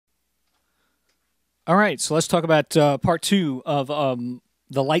All right, so let's talk about part two of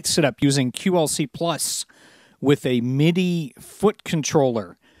the light setup using QLC Plus with a Midi foot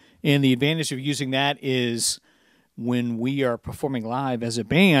controller. And the advantage of using that is when we are performing live as a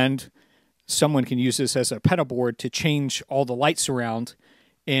band, someone can use this as a pedal board to change all the lights around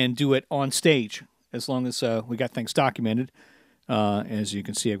and do it on stage, as long as we got things documented. As you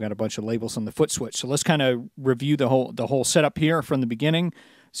can see, I've got a bunch of labels on the foot switch. So let's kind of review the whole setup here from the beginning,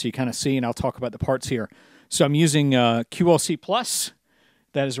 so you kind of see, and I'll talk about the parts here. So I'm using QLC Plus.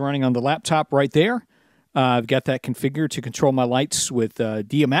 That is running on the laptop right there. I've got that configured to control my lights with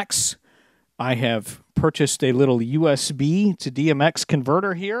DMX. I have purchased a little USB to DMX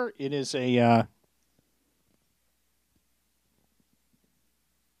converter here. It is a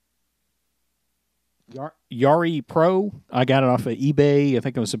Yari Pro. I got it off of eBay. I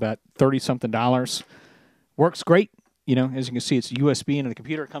think it was about $30-something. Works great. You know, as you can see, it's USB into the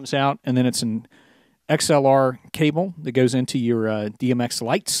computer. It comes out, and then it's an XLR cable that goes into your DMX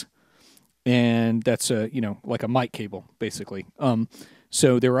lights, and that's like a mic cable basically.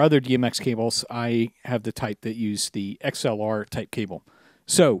 So there are other DMX cables. I have the type that use the XLR type cable.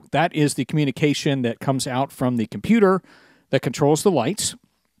 So that is the communication that comes out from the computer that controls the lights.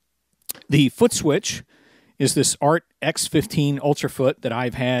 The foot switch is this Art X15 Ultrafoot that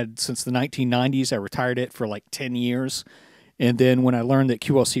I've had since the 1990s. I retired it for like 10 years. And then when I learned that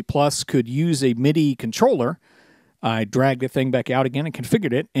QLC Plus could use a MIDI controller, I dragged the thing back out again and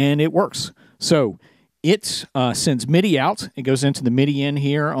configured it, and it works. So it sends MIDI out. It goes into the MIDI in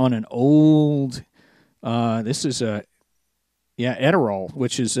here on an old, this is a, Edirol,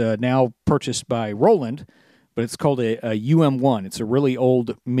 which is now purchased by Roland, but it's called a UM1. It's a really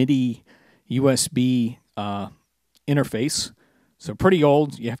old MIDI USB interface. So pretty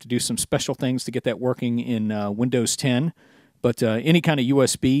old. You have to do some special things to get that working in Windows 10. But any kind of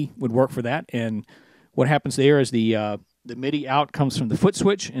USB would work for that. And what happens there is the MIDI out comes from the foot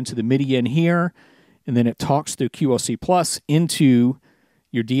switch into the MIDI in here, and then it talks through QLC Plus into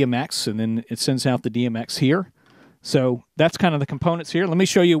your DMX, and then it sends out the DMX here. So that's kind of the components here. Let me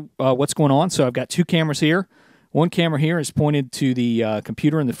show you what's going on. So I've got two cameras here. One camera here is pointed to the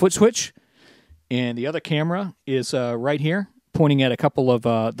computer and the foot switch, and the other camera is right here, pointing at a couple of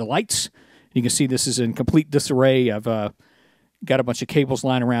the lights. You can see this is in complete disarray. I've got a bunch of cables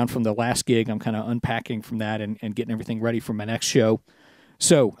lying around from the last gig. I'm kind of unpacking from that and getting everything ready for my next show.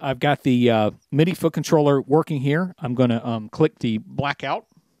 So I've got the MIDI foot controller working here. I'm going to click the blackout.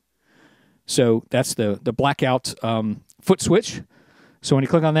 So that's the blackout foot switch. So when you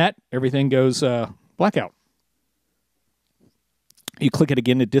click on that, everything goes blackout. You click it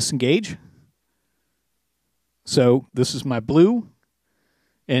again to disengage. So this is my blue.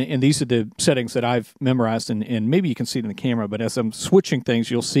 And these are the settings that I've memorized, and maybe you can see it in the camera, but as I'm switching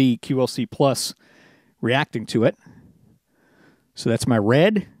things, you'll see QLC Plus reacting to it. So that's my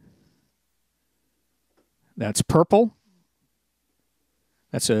red. That's purple.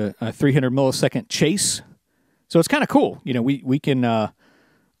 That's a 300 millisecond chase. So it's kind of cool. You know, we can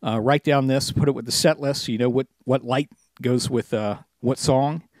write down this, put it with the set list, so you know what light goes with what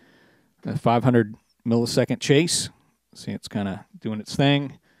song. A 500 millisecond chase. See, it's kind of doing its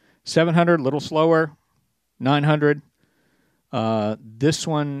thing. 700, a little slower. 900. This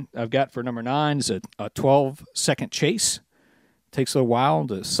one I've got for number 9 is a 12-second chase. Takes a little while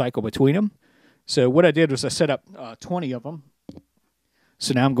to cycle between them. So what I did was I set up 20 of them.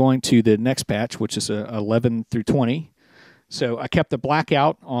 So now I'm going to the next patch, which is 11 through 20. So I kept the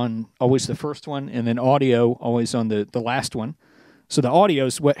blackout on always the first one, and then audio always on the last one. So the audio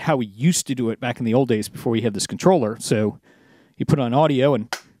is how we used to do it back in the old days before we had this controller. So you put on audio, and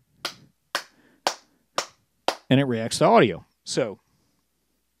it reacts to audio. So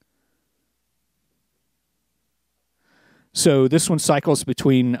this one cycles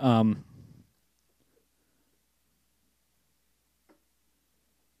between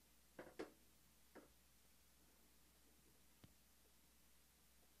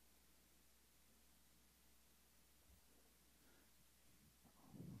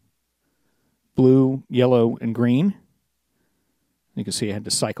blue, yellow, and green. You can see I had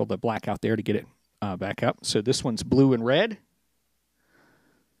to cycle the black out there to get it back up. So this one's blue and red.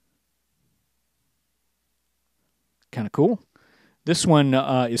 Kind of cool. This one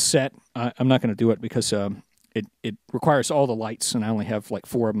is set. I'm not going to do it because it requires all the lights, and I only have like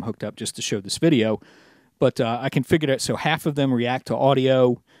 4 of them hooked up just to show this video. But I configured it so half of them react to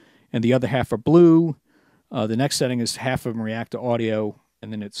audio, and the other half are blue. The next setting is half of them react to audio,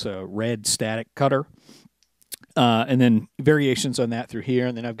 and then it's a red static cutter. And then variations on that through here.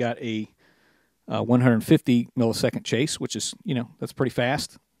 And then I've got a 150 millisecond chase, which is, that's pretty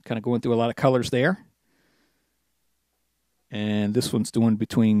fast. Kind of going through a lot of colors there. And this one's doing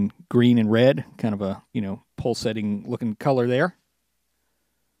between green and red, kind of a, pulsating looking color there.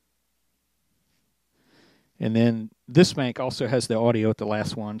 And then this bank also has the audio at the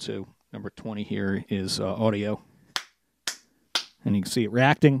last one, so number 20 here is audio. And you can see it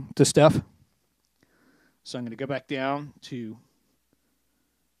reacting to stuff. So I'm going to go back down to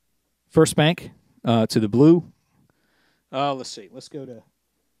first bank, to the blue. Let's see. Let's go to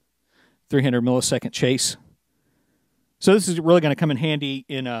 300 millisecond chase. So this is really going to come in handy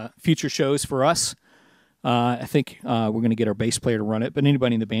in future shows for us. I think we're going to get our bass player to run it, but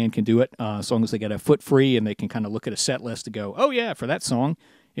anybody in the band can do it as long as they get a foot free and they can kind of look at a set list to go, oh, yeah, for that song,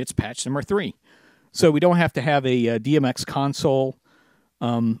 it's patch number 3. So we don't have to have a DMX console.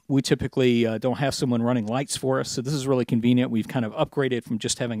 We typically don't have someone running lights for us, so this is really convenient. We've kind of upgraded from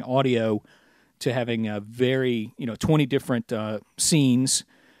just having audio to having a very, 20 different scenes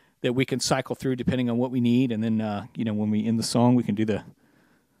that we can cycle through depending on what we need. And then, when we end the song, we can do the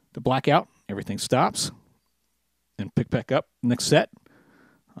blackout. Everything stops. And pick back up next set.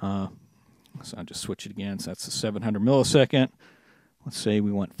 So I'll just switch it again. So that's the 700 millisecond. Let's say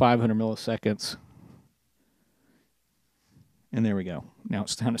we want 500 milliseconds. And there we go. Now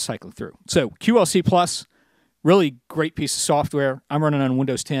it's time to cycle through. So QLC Plus, really great piece of software. I'm running on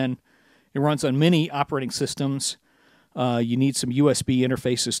Windows 10. It runs on many operating systems. You need some USB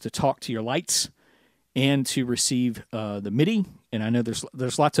interfaces to talk to your lights and to receive the Midi. And I know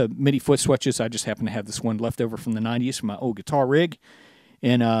there's lots of Midi foot switches. I just happen to have this one left over from the 90s from my old guitar rig.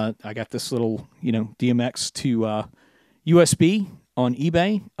 And I got this little, DMX to USB on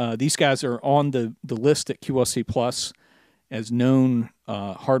eBay. These guys are on the list at QLC Plus as known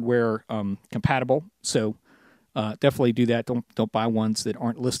hardware compatible. So definitely do that. Don't buy ones that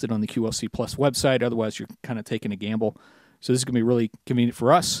aren't listed on the QLC Plus website. Otherwise, you're kind of taking a gamble. So this is going to be really convenient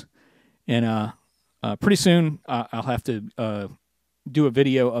for us. And pretty soon, I'll have to do a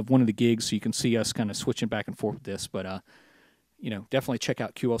video of one of the gigs so you can see us kind of switching back and forth with this. But, definitely check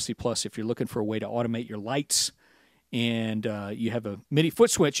out QLC Plus if you're looking for a way to automate your lights. And you have a MIDI foot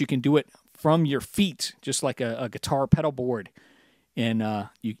switch. You can do it from your feet, just like a guitar pedal board. And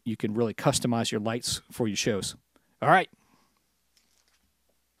you can really customize your lights for your shows. All right.